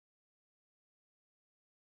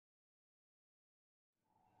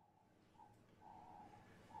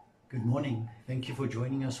Good morning. Thank you for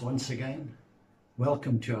joining us once again.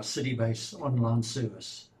 Welcome to our City Base online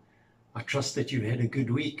service. I trust that you've had a good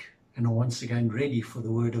week and are once again ready for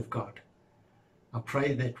the Word of God. I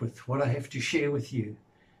pray that with what I have to share with you,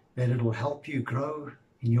 that it will help you grow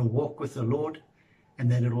in your walk with the Lord and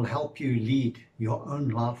that it will help you lead your own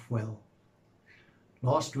life well.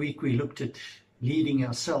 Last week we looked at leading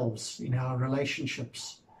ourselves in our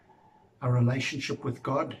relationships, our relationship with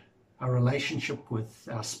God, our relationship with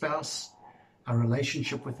our spouse, our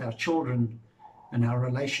relationship with our children, and our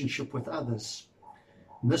relationship with others.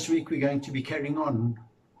 And this week we're going to be carrying on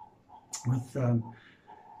with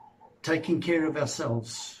taking care of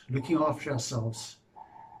ourselves, looking after ourselves.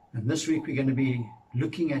 And this week we're going to be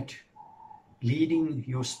looking at leading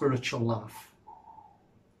your spiritual life.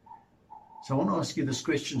 So I want to ask you this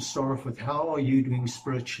question to start off with: how are you doing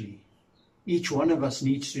spiritually? Each one of us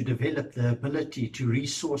needs to develop the ability to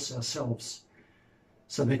resource ourselves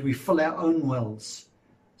so that we fill our own wells,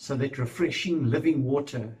 so that refreshing living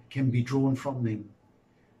water can be drawn from them.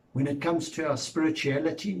 When it comes to our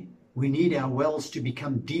spirituality, we need our wells to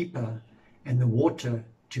become deeper and the water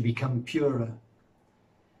to become purer.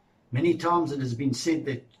 Many times it has been said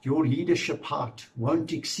that your leadership height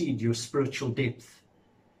won't exceed your spiritual depth.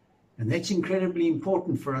 And that's incredibly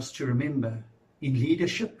important for us to remember. In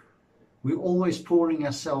leadership, we're always pouring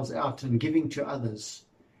ourselves out and giving to others,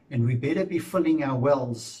 and we better be filling our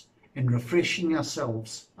wells and refreshing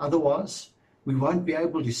ourselves. Otherwise, we won't be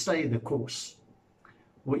able to stay the course.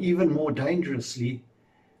 Or even more dangerously,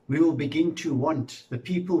 we will begin to want the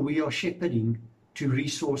people we are shepherding to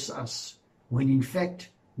resource us, when in fact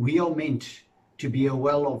we are meant to be a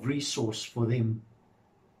well of resource for them.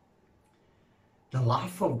 The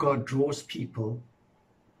life of God draws people.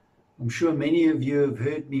 I'm sure many of you have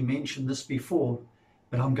heard me mention this before,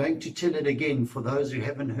 but I'm going to tell it again for those who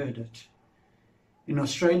haven't heard it. In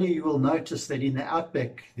Australia, you will notice that in the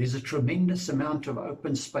outback, there's a tremendous amount of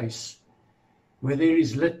open space where there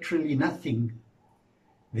is literally nothing.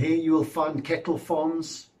 There you will find cattle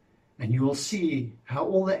farms, and you will see how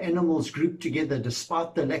all the animals group together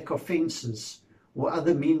despite the lack of fences or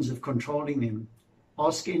other means of controlling them.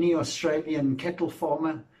 Ask any Australian cattle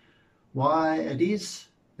farmer why it is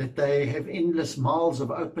that they have endless miles of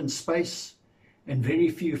open space and very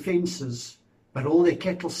few fences, but all their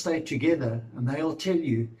cattle stay together, and they'll tell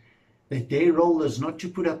you that their role is not to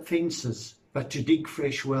put up fences, but to dig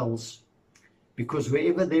fresh wells. Because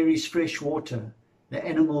wherever there is fresh water, the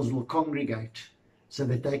animals will congregate so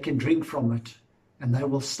that they can drink from it, and they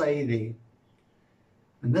will stay there.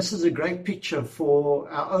 And this is a great picture for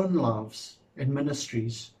our own lives and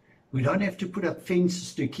ministries. We don't have to put up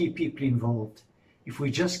fences to keep people involved. If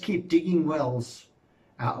we just keep digging wells,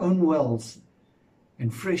 our own wells,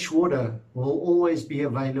 and fresh water will always be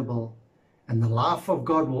available, and the life of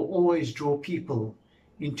God will always draw people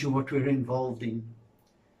into what we're involved in.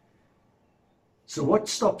 So what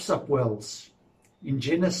stops up wells? In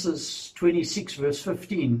Genesis 26 verse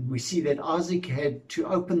 15, we see that Isaac had to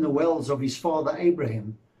open the wells of his father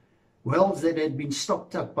Abraham, wells that had been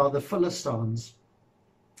stopped up by the Philistines.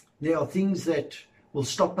 There are things that will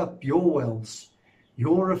stop up your wells,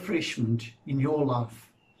 your refreshment in your life.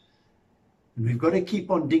 And we've got to keep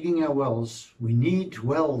on digging our wells. We need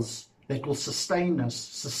wells that will sustain us,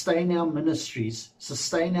 sustain our ministries,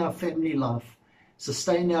 sustain our family life,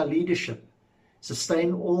 sustain our leadership,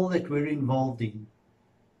 sustain all that we're involved in.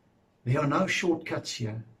 There are no shortcuts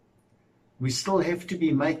here. We still have to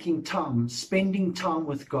be making time, spending time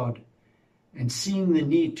with God, and seeing the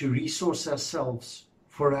need to resource ourselves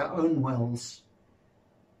for our own wells.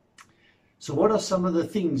 So what are some of the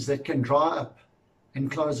things that can dry up and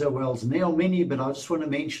close our wells? And there are many, but I just want to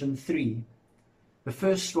mention three. The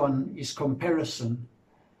first one is comparison.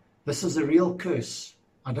 This is a real curse.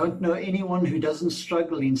 I don't know anyone who doesn't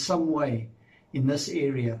struggle in some way in this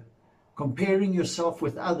area. Comparing yourself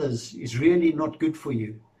with others is really not good for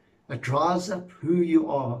you. It dries up who you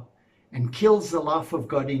are and kills the life of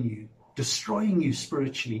God in you, destroying you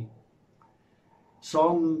spiritually.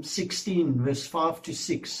 Psalm 16 verse 5 to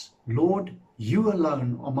 6. Lord, you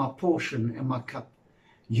alone are my portion and my cup.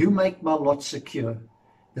 You make my lot secure.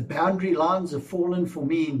 The boundary lines have fallen for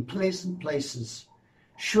me in pleasant places.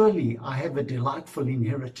 Surely I have a delightful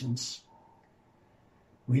inheritance.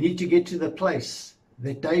 We need to get to the place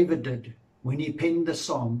that David did when he penned the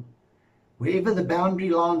psalm. Wherever the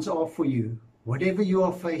boundary lines are for you, whatever you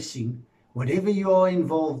are facing, whatever you are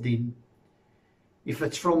involved in, if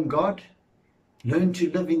it's from God, learn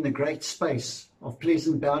to live in the great space of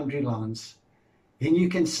pleasant boundary lines. Then you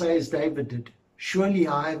can say as David did, surely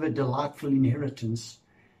I have a delightful inheritance.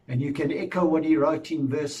 And you can echo what he wrote in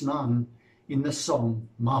verse 9 in the psalm,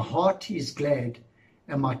 my heart is glad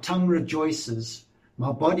and my tongue rejoices.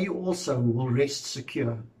 My body also will rest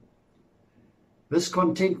secure. This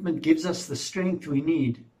contentment gives us the strength we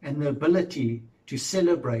need and the ability to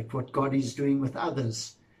celebrate what God is doing with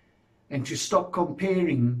others and to stop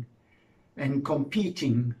comparing and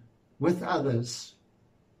competing with others.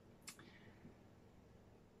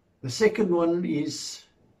 The second one is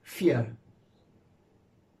fear.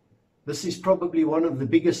 This is probably one of the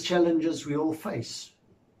biggest challenges we all face.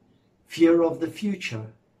 Fear of the future,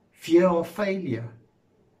 fear of failure,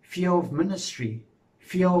 fear of ministry,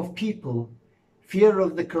 fear of people, fear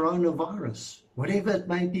of the coronavirus, whatever it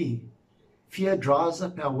may be. Fear dries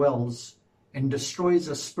up our wells and destroys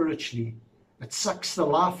us spiritually. It sucks the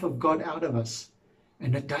life of God out of us,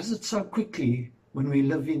 and it does it so quickly when we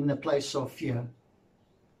live in the place of fear.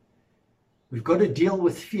 We've got to deal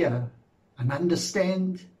with fear and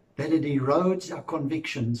understand that it erodes our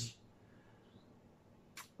convictions.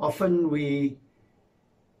 Often when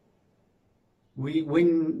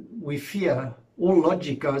we fear, all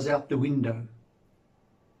logic goes out the window.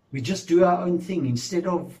 We just do our own thing. Instead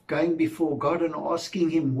of going before God and asking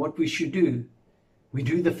Him what we should do, we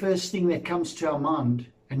do the first thing that comes to our mind,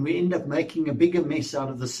 and we end up making a bigger mess out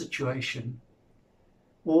of the situation.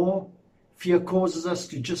 Or fear causes us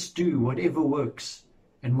to just do whatever works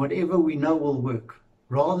and whatever we know will work,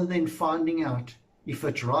 rather than finding out if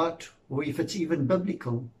it's right or if it's even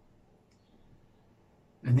biblical.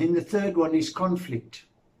 And then the third one is conflict.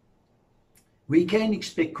 We can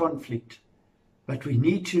expect conflict, but we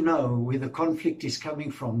need to know where the conflict is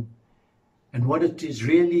coming from and what it is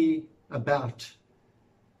really about.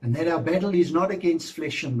 And that our battle is not against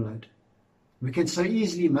flesh and blood. We can so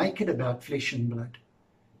easily make it about flesh and blood.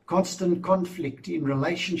 Constant conflict in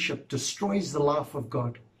relationship destroys the life of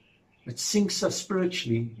God. It sinks us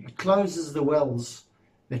spiritually. It closes the wells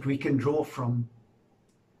that we can draw from.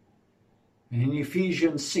 And in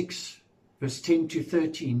Ephesians 6, verse 10 to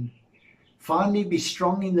 13, finally be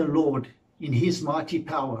strong in the Lord, in His mighty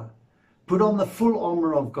power. Put on the full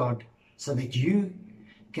armor of God so that you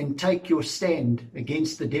can take your stand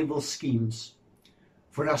against the devil's schemes.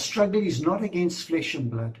 For our struggle is not against flesh and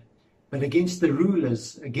blood, but against the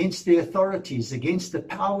rulers, against the authorities, against the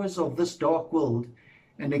powers of this dark world,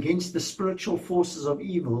 and against the spiritual forces of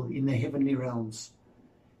evil in the heavenly realms.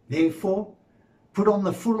 Therefore, put on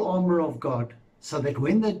the full armor of God, so that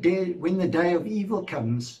when the day of evil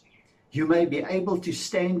comes, you may be able to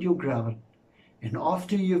stand your ground, and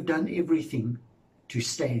after you've done everything, to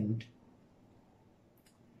stand.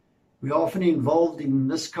 We are often involved in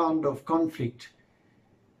this kind of conflict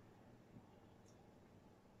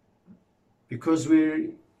because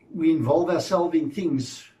we involve ourselves in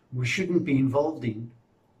things we shouldn't be involved in.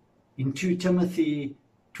 In 2 Timothy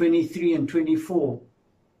 23 and 24,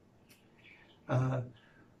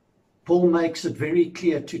 Paul makes it very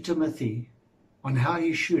clear to Timothy on how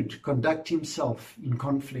he should conduct himself in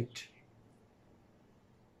conflict.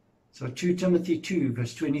 So 2 Timothy 2,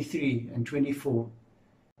 verse 23 and 24.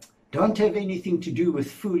 Don't have anything to do with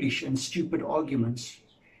foolish and stupid arguments,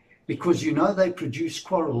 because you know they produce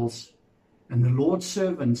quarrels, and the Lord's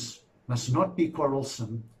servants must not be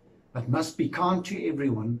quarrelsome, but must be kind to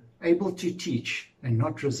everyone, able to teach, and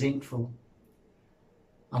not resentful.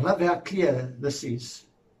 I love how clear this is.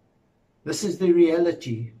 This is the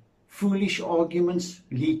reality. Foolish arguments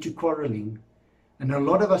lead to quarreling. And a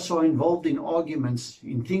lot of us are involved in arguments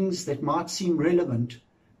in things that might seem relevant,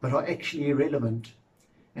 but are actually irrelevant.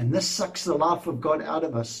 And this sucks the life of God out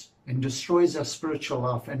of us and destroys our spiritual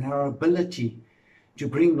life and our ability to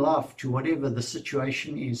bring life to whatever the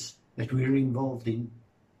situation is that we're involved in.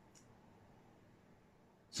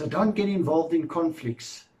 So don't get involved in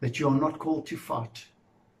conflicts that you are not called to fight.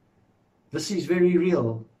 This is very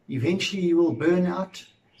real. Eventually you will burn out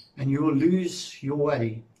and you will lose your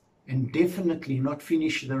way and definitely not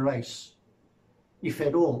finish the race, if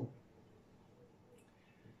at all.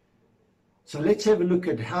 So let's have a look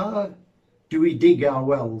at how do we dig our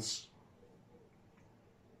wells.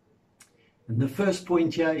 And the first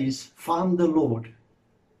point here is find the Lord.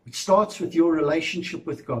 It starts with your relationship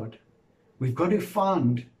with God. We've got to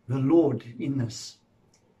find the Lord in this.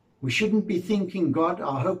 We shouldn't be thinking, God,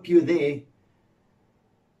 I hope you're there,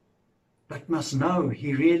 but must know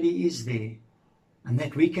He really is there and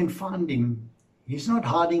that we can find Him. He's not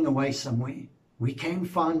hiding away somewhere. We can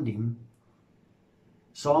find Him.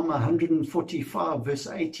 Psalm 145 verse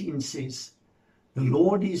 18 says, the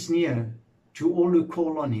Lord is near to all who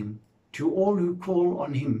call on Him, to all who call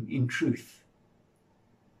on Him in truth.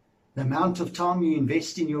 The amount of time you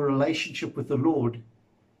invest in your relationship with the Lord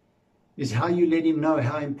is how you let Him know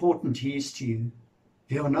how important He is to you.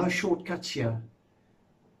 There are no shortcuts here.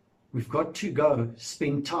 We've got to go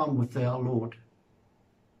spend time with our Lord.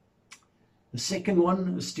 The second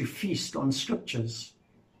one is to feast on scriptures.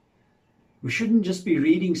 We shouldn't just be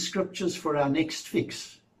reading scriptures for our next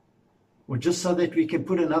fix, or just so that we can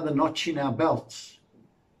put another notch in our belts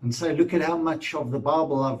and say, look at how much of the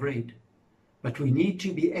Bible I've read. But we need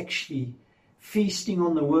to be actually feasting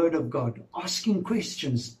on the Word of God, asking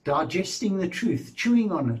questions, digesting the truth,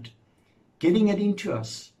 chewing on it, getting it into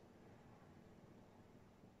us.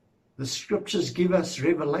 The scriptures give us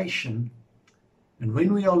revelation, and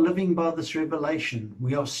when we are living by this revelation,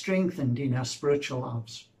 we are strengthened in our spiritual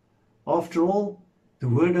lives. After all, the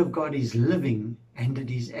Word of God is living and it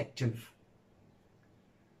is active.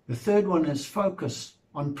 The third one is focus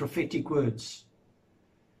on prophetic words.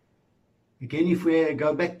 Again, if we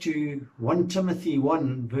go back to 1 Timothy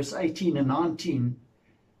 1, verse 18 and 19,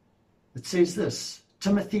 it says this,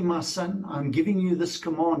 Timothy, my son, I am giving you this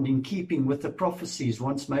command in keeping with the prophecies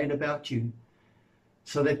once made about you,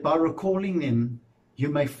 so that by recalling them, you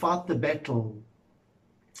may fight the battle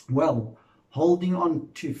well, holding on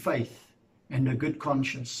to faith and a good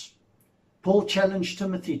conscience. Paul challenged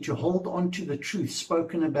Timothy to hold on to the truth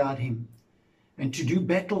spoken about him and to do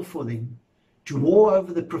battle for them, to war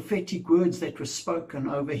over the prophetic words that were spoken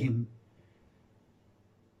over him,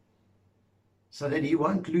 so that he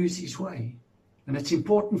won't lose his way. And it's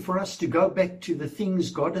important for us to go back to the things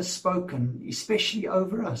God has spoken, especially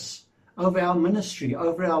over us, over our ministry,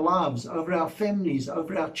 over our lives, over our families,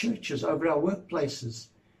 over our churches, over our workplaces.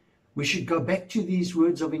 We should go back to these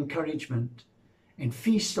words of encouragement and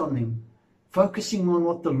feast on them, focusing on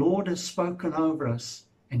what the Lord has spoken over us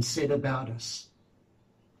and said about us.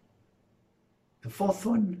 The fourth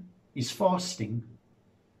one is fasting.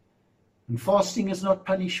 And fasting is not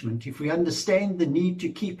punishment. If we understand the need to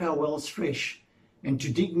keep our wells fresh and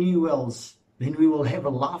to dig new wells, then we will have a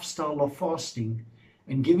lifestyle of fasting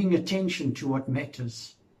and giving attention to what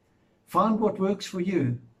matters. Find what works for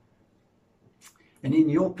you. And in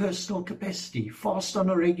your personal capacity, fast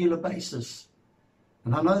on a regular basis.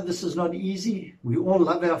 And I know this is not easy. We all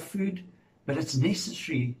love our food, but it's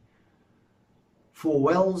necessary for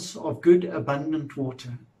wells of good, abundant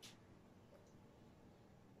water.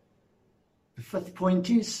 The fifth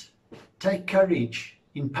point is, take courage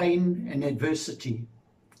in pain and adversity.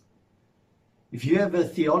 If you have a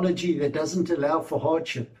theology that doesn't allow for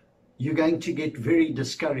hardship, you're going to get very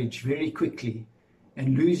discouraged very quickly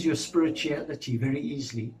and lose your spirituality very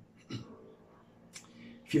easily.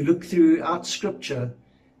 If you look throughout Scripture,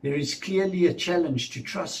 there is clearly a challenge to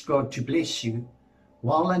trust God to bless you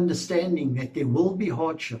while understanding that there will be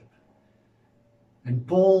hardship. And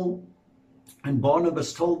Paul and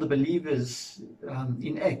Barnabas told the believers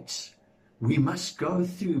in Acts, we must go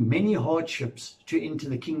through many hardships to enter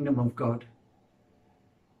the kingdom of God.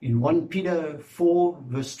 In 1 Peter 4,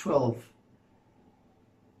 verse 12,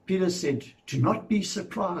 Peter said, do not be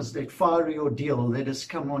surprised at fiery ordeal that has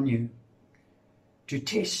come on you, to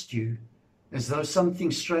test you as though something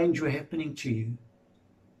strange were happening to you.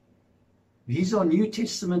 These are New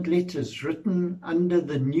Testament letters written under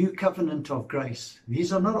the new covenant of grace.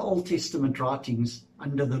 These are not Old Testament writings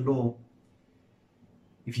under the law.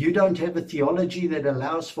 If you don't have a theology that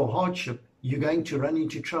allows for hardship, you're going to run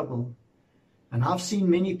into trouble. And I've seen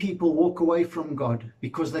many people walk away from God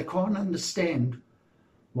because they can't understand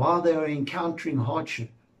why they are encountering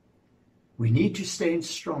hardship. We need to stand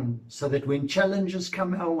strong so that when challenges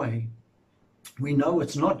come our way, we know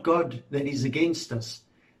it's not God that is against us,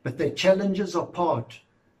 but that challenges are part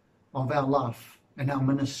of our life and our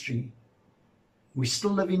ministry. We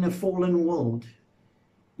still live in a fallen world.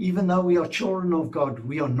 Even though we are children of God,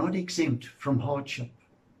 we are not exempt from hardship.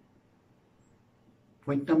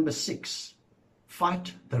 Point number 6,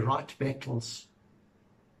 fight the right battles.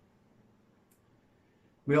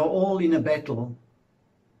 We are all in a battle.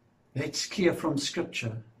 That's clear from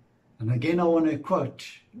Scripture. And again, I want to quote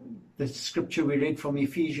the Scripture we read from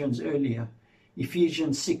Ephesians earlier.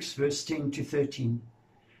 Ephesians 6, verse 10 to 13.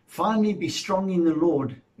 Finally, be strong in the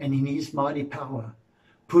Lord and in His mighty power.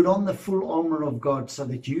 Put on the full armor of God so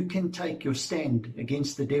that you can take your stand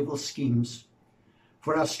against the devil's schemes.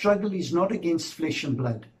 For our struggle is not against flesh and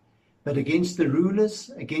blood, but against the rulers,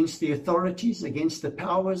 against the authorities, against the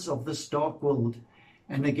powers of this dark world,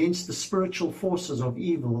 and against the spiritual forces of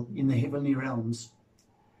evil in the heavenly realms.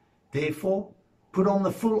 Therefore, put on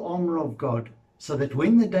the full armor of God, so that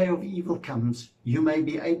when the day of evil comes, you may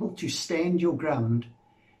be able to stand your ground,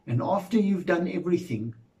 and after you've done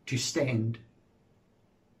everything, to stand.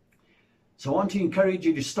 So I want to encourage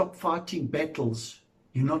you to stop fighting battles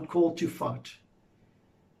you're not called to fight.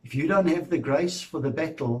 If you don't have the grace for the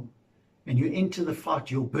battle, and you enter the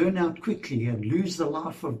fight, you'll burn out quickly and lose the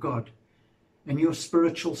life of God and your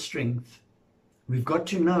spiritual strength. We've got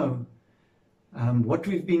to know what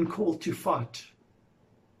we've been called to fight,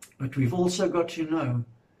 but we've also got to know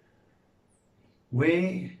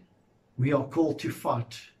where we are called to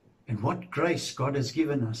fight and what grace God has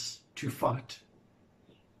given us to fight.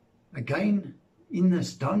 Again, in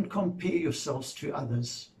this, don't compare yourselves to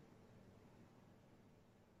others.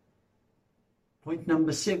 Point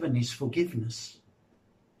number 7 is forgiveness.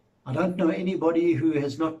 I don't know anybody who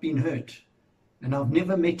has not been hurt, and I've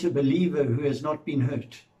never met a believer who has not been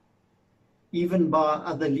hurt, even by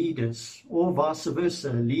other leaders, or vice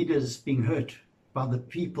versa, leaders being hurt by the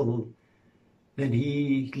people that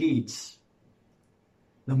he leads.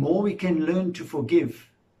 The more we can learn to forgive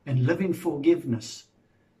and live in forgiveness,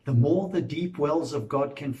 the more the deep wells of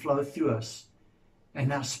God can flow through us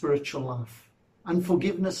and our spiritual life.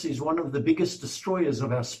 Unforgiveness is one of the biggest destroyers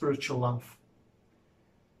of our spiritual life.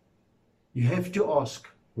 You have to ask,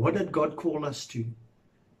 what did God call us to?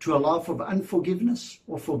 To a life of unforgiveness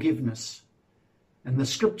or forgiveness? And the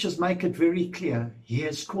scriptures make it very clear. He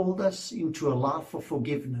has called us into a life of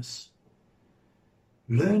forgiveness.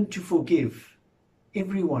 Learn to forgive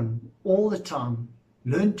everyone all the time.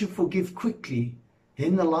 Learn to forgive quickly.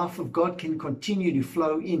 Then the life of God can continue to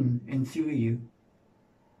flow in and through you.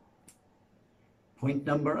 Point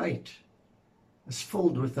number 8 is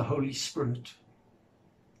filled with the Holy Spirit.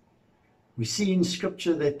 We see in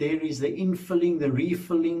Scripture that there is the infilling, the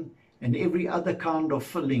refilling, and every other kind of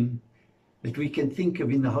filling that we can think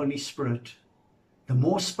of in the Holy Spirit. The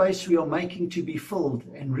more space we are making to be filled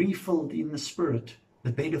and refilled in the Spirit,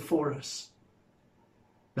 the better for us.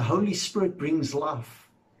 The Holy Spirit brings life,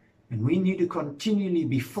 and we need to continually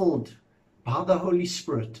be filled by the Holy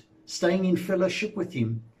Spirit, staying in fellowship with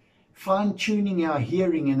Him, fine-tuning our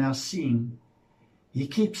hearing and our seeing. He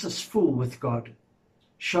keeps us full with God,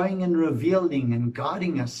 showing and revealing and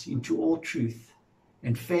guiding us into all truth,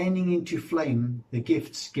 and fanning into flame the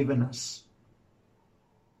gifts given us.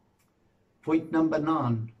 Point number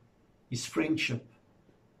 9 is friendship.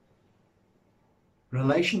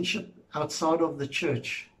 Relationship outside of the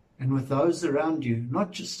church and with those around you,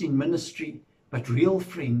 not just in ministry, but real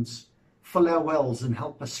friends, fill our wells and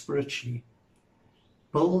help us spiritually.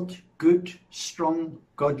 Build good, strong,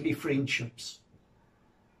 godly friendships.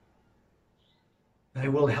 They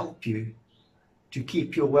will help you to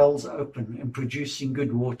keep your wells open and producing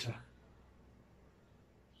good water.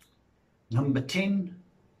 Number 10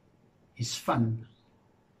 is fun.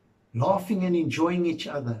 Laughing and enjoying each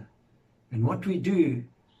other. And what we do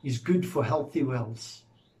is good for healthy wells.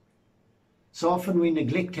 So often we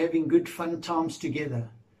neglect having good fun times together,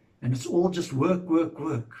 and it's all just work, work,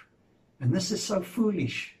 work. And this is so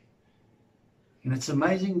foolish. And it's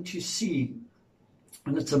amazing to see,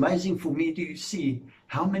 and it's amazing for me to see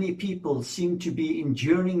how many people seem to be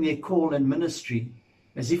enduring their call and ministry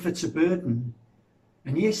as if it's a burden.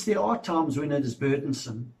 And yes, there are times when it is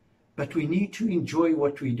burdensome, but we need to enjoy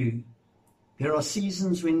what we do. There are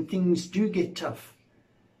seasons when things do get tough,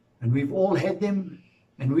 and we've all had them,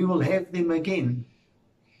 and we will have them again.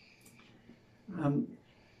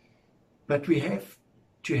 But we have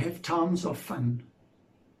to have times of fun.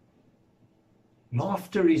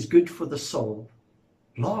 Laughter is good for the soul.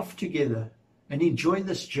 Laugh together and enjoy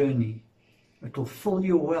this journey. It will fill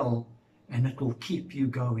you well, and it will keep you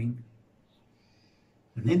going.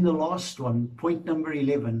 And then the last one, point number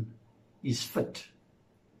 11, is fit.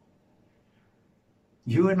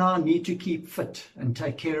 You and I need to keep fit and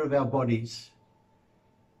take care of our bodies.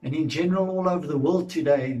 And in general, all over the world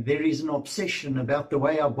today, there is an obsession about the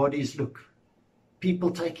way our bodies look. People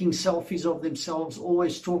taking selfies of themselves,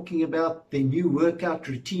 always talking about their new workout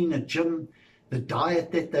routine at gym, the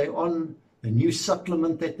diet that they're on, the new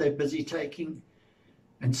supplement that they're busy taking,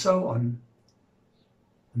 and so on.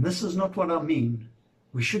 And this is not what I mean.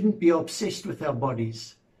 We shouldn't be obsessed with our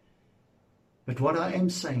bodies. But what I am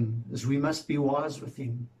saying is we must be wise with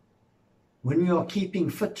Him. When we are keeping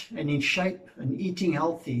fit and in shape and eating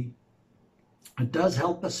healthy, it does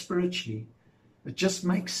help us spiritually. It just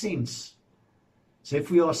makes sense. So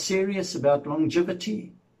if we are serious about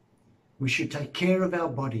longevity, we should take care of our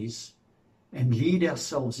bodies and lead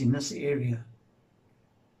ourselves in this area.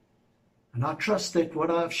 And I trust that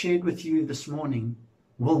what I've shared with you this morning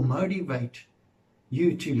will motivate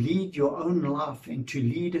you to lead your own life and to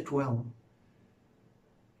lead it well.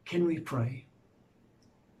 Can we pray?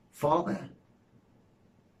 Father,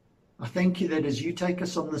 I thank you that as you take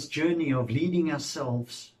us on this journey of leading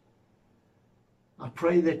ourselves, I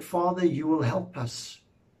pray that, Father, you will help us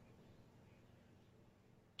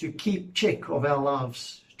to keep check of our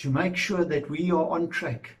lives, to make sure that we are on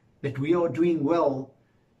track that we are doing well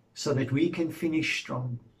so that we can finish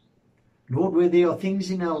strong. Lord, where there are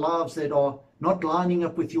things in our lives that are not lining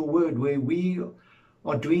up with your word, where we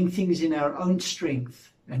are doing things in our own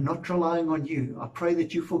strength and not relying on you, I pray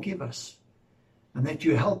that you forgive us and that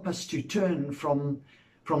you help us to turn from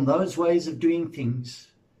those ways of doing things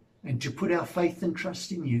and to put our faith and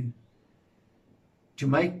trust in you, to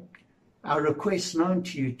make our requests known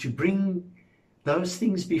to you, to bring those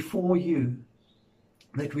things before you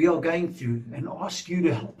that we are going through and ask you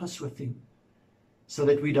to help us with them so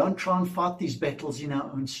that we don't try and fight these battles in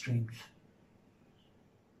our own strength.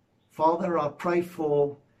 Father, I pray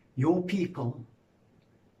for your people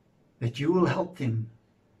that you will help them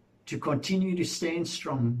to continue to stand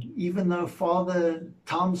strong, even though, Father,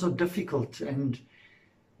 times are difficult and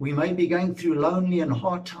we may be going through lonely and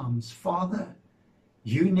hard times. Father,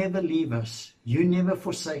 you never leave us. You never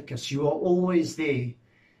forsake us. You are always there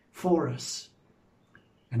for us.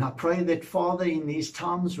 And I pray that, Father, in these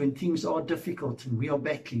times when things are difficult and we are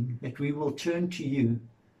battling, that we will turn to you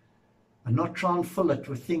and not try and fill it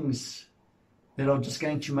with things that are just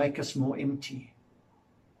going to make us more empty.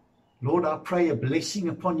 Lord, I pray a blessing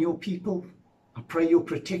upon your people. I pray your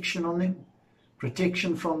protection on them,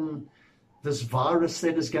 protection from this virus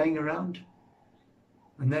that is going around.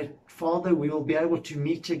 And that, Father, we will be able to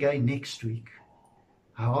meet again next week.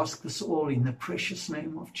 I ask this all in the precious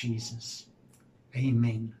name of Jesus.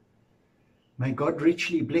 Amen. May God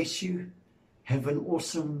richly bless you. Have an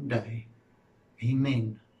awesome day.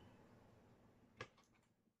 Amen.